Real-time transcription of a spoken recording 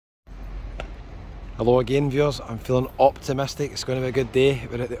Hello again viewers, I'm feeling optimistic. It's going to be a good day.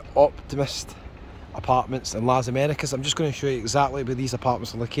 We're at the Optimist apartments in Las Americas. I'm just going to show you exactly where these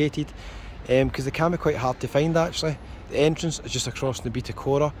apartments are located because they can be quite hard to find actually. The entrance is just across the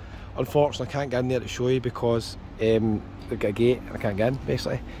Tigotan. Unfortunately I can't get in there to show you because they've got a gate and I can't get in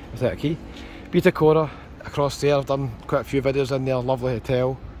basically without a key. Tigotan across there, I've done quite a few videos in there, lovely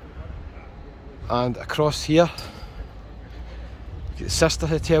hotel. And across here the sister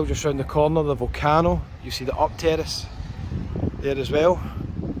hotel just round the corner, the Volcano. You see the up terrace there as well.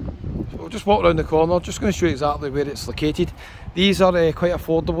 So we'll just walk around the corner, just going to show you exactly where it's located. These are quite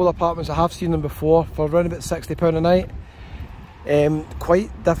affordable apartments. I have seen them before for around about £60 a night.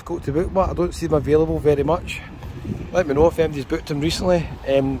 Quite difficult to book, but I don't see them available very much. Let me know if anybody's booked them recently.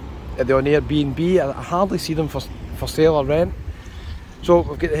 They're on Airbnb. I hardly see them for sale or rent. So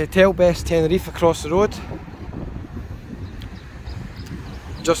we've got the Hotel Best Tenerife across the road.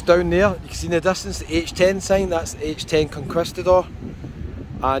 Just down there, you can see in the distance the H10 sign, that's the H10 Conquistador.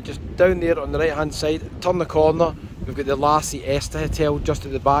 And just down there on the right hand side, turn the corner, we've got the Lassie Esta Hotel just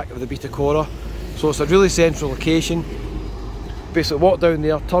at the back of the Tigotan. So it's a really central location. Basically walk down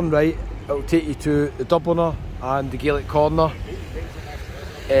there, turn right, it'll take you to the Dubliner and the Gaelic Corner.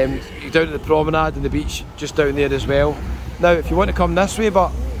 You're down at the promenade and the beach just down there as well. Now if you want to come this way,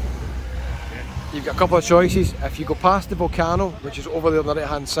 but you've got a couple of choices. If you go past the Volcano, which is over there on the right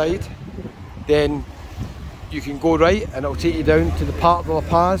hand side, then you can go right and it'll take you down to the Parc de la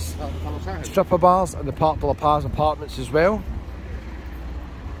Paz stripper bars and the Parc de la Paz apartments as well.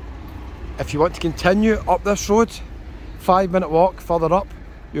 If you want to continue up this road, 5-minute walk further up,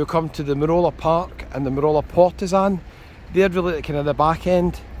 you'll come to the Marola Park and the Marola Portizan. They're really kind of the back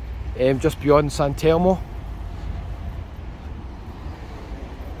end, just beyond San Telmo.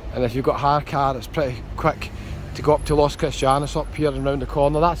 And if you've got a hire car, it's pretty quick to go up to Los Cristianos up here and round the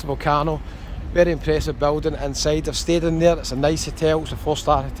corner. That's the Volcano. Very impressive building inside. I've stayed in there. It's a nice hotel. It's a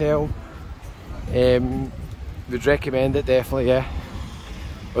 4-star hotel. Would recommend it definitely, yeah.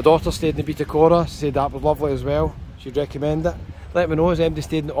 My daughter stayed in the Tigotan. Said that was lovely as well. She'd recommend it. Let me know if anybody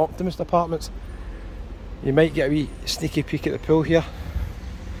stayed in the Optimist apartments. You might get a wee sneaky peek at the pool here.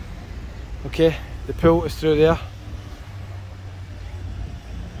 Okay, the pool is through there.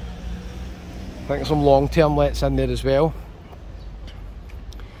 I think some long-term lets in there as well.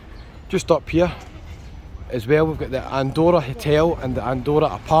 Just up here as well we've got the Andorra Hotel and the Andorra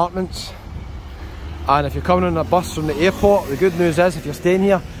Apartments. And if you're coming on a bus from the airport, the good news is if you're staying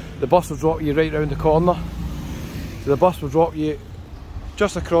here, the bus will drop you right round the corner. So the bus will drop you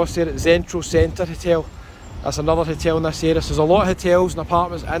just across there at Zentro Centre Hotel. That's another hotel in this area. So there's a lot of hotels and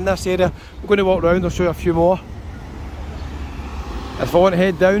apartments in this area. We're going to walk around, I'll show you a few more. If I want to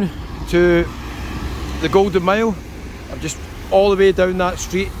head down to the Golden Mile, I'm just all the way down that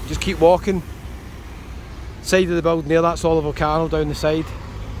street, just keep walking. Side of the building there, that's all the Volcano down the side.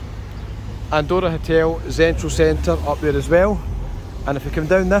 Andorra Hotel, Zentro Centre up there as well. And if we come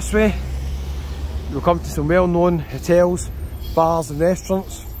down this way, we'll come to some well-known hotels, bars and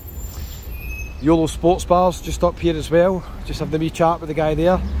restaurants. YOLO Sports Bars just up here as well. Just having a wee chat with the guy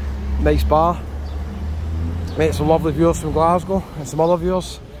there. Nice bar. Met some lovely viewers from Glasgow and some other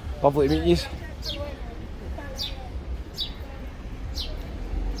viewers. Lovely to meet you.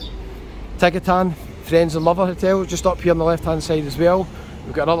 Tigotan Friends and Lover Hotel just up here on the left hand side as well.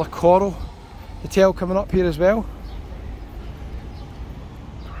 We've got another Coral Hotel coming up here as well.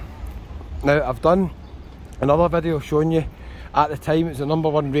 Now I've done another video showing you, at the time it was the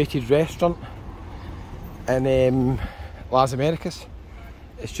 #1 rated restaurant in Las Americas.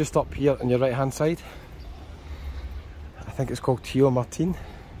 It's just up here on your right hand side. I think it's called Tio Martin.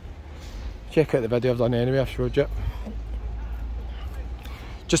 Check out the video I've done anyway, I've showed you.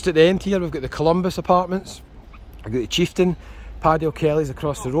 Just at the end here we've got the Columbus Apartments. We've got the Chieftain, Paddy O'Kelly's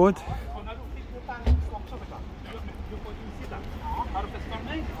across the road.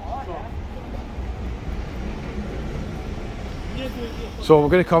 So we're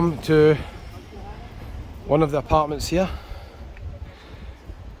going to come to one of the apartments here.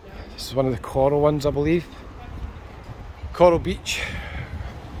 This is one of the Coral ones, I believe. Coral Beach.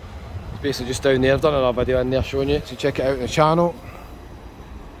 It's basically just down there. I've done another video in there showing you, so check it out on the channel.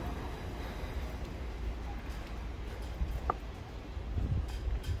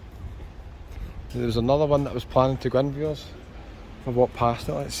 There was another one that I was planning to go in, viewers. If I walk past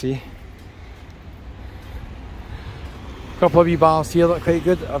it, let's see. A couple of wee bars here that are quite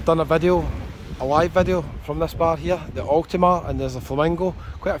good. I've done a live video from this bar here, the Ultima, and there's a Flamingo.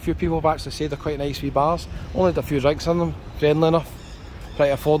 Quite a few people have actually said they're quite nice wee bars. Only had a few drinks in them, friendly enough,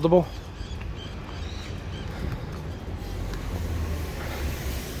 pretty affordable.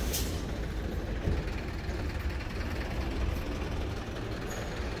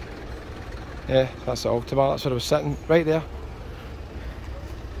 Yeah, that's the Optimist, that's where I was sitting, right there.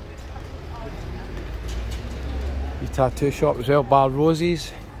 The tattoo shop as well, Bar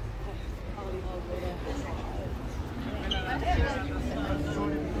Roses.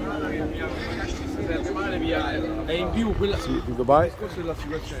 Goodbye.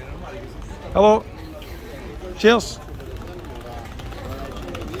 Hello. Cheers.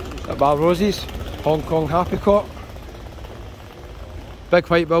 At Bar Roses, Hong Kong Happy Cot. Big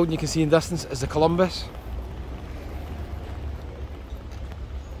white building you can see in distance is the Columbus.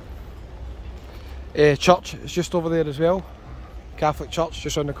 Church is just over there as well. Catholic church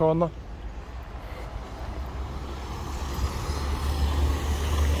just on the corner.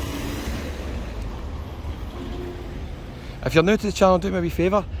 If you're new to the channel, do me a wee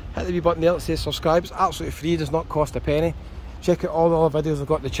favour, hit the wee button there that says subscribe. It's absolutely free, does not cost a penny. Check out all the other videos I've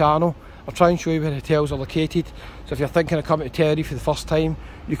got on the channel. I'll try and show you where hotels are located, so if you're thinking of coming to Tenerife for the first time,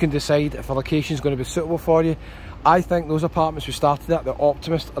 you can decide if a location is going to be suitable for you. I think those apartments we started at, the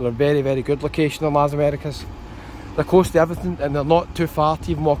Optimist, are a very, very good location in Las Americas. They're close to everything and they're not too far to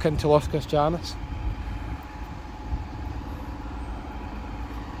even walk into Los Cristianos.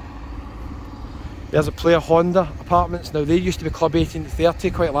 There's a Player Honda apartments. Now they used to be Club 18 to 30,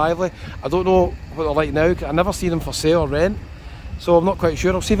 quite lively. I don't know what they're like now, I never see them for sale or rent, so I'm not quite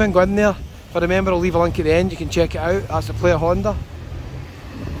sure. I'll see if I can go in there. If I remember, I'll leave a link at the end, you can check it out. That's a Player Honda.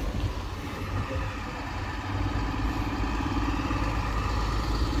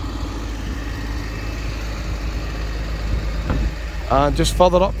 And just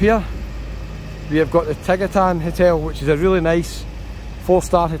further up here, we have got the Tigotan Hotel, which is a really nice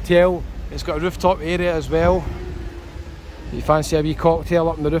 4-star hotel. It's got a rooftop area as well. You fancy a wee cocktail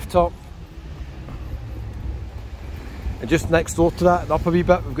up on the rooftop. And just next door to that, up a wee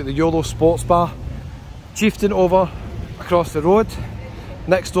bit, we've got the YOLO Sports Bar. Chieftain over across the road.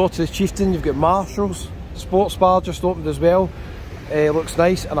 Next door to the Chieftain, you've got Marshall's Sports Bar just opened as well. Looks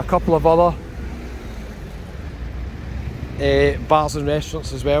nice, and a couple of other bars and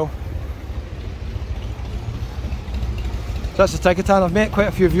restaurants as well. So that's the Tigotan. I've met quite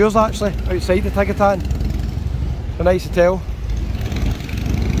a few viewers actually outside the Tigotan. A nice hotel.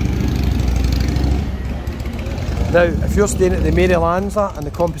 Now, if you're staying at the Mary Lanza and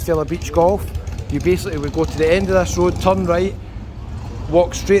the Compostela Beach Golf, you basically would go to the end of this road, turn right,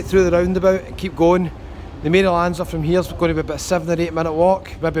 walk straight through the roundabout and keep going. The Mary Lanza from here is going to be about a 7 or 8 minute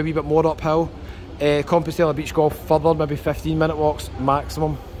walk, maybe a wee bit more uphill. Compostela Beach Golf further, maybe 15-minute walks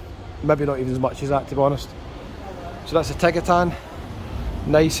maximum. Maybe not even as much as that, to be honest. So that's a Tigotan,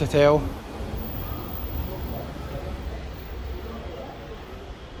 nice hotel.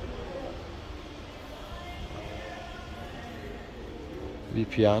 The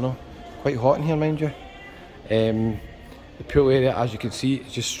piano, quite hot in here mind you. The pool area, as you can see,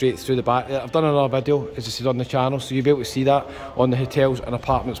 is just straight through the back there. I've done another video, as I said, on the channel, so you'll be able to see that on the hotels and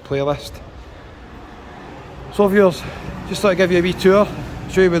apartments playlist. So viewers, just thought I'd give you a wee tour,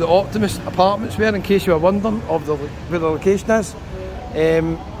 show you where the Optimist apartments were in case you were wondering of where the location is.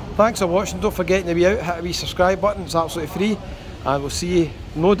 Thanks for watching, don't forget to be out, hit a wee subscribe button, it's absolutely free, and we'll see you,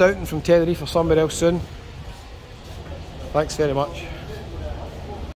 no doubting, from Tenerife or somewhere else soon. Thanks very much.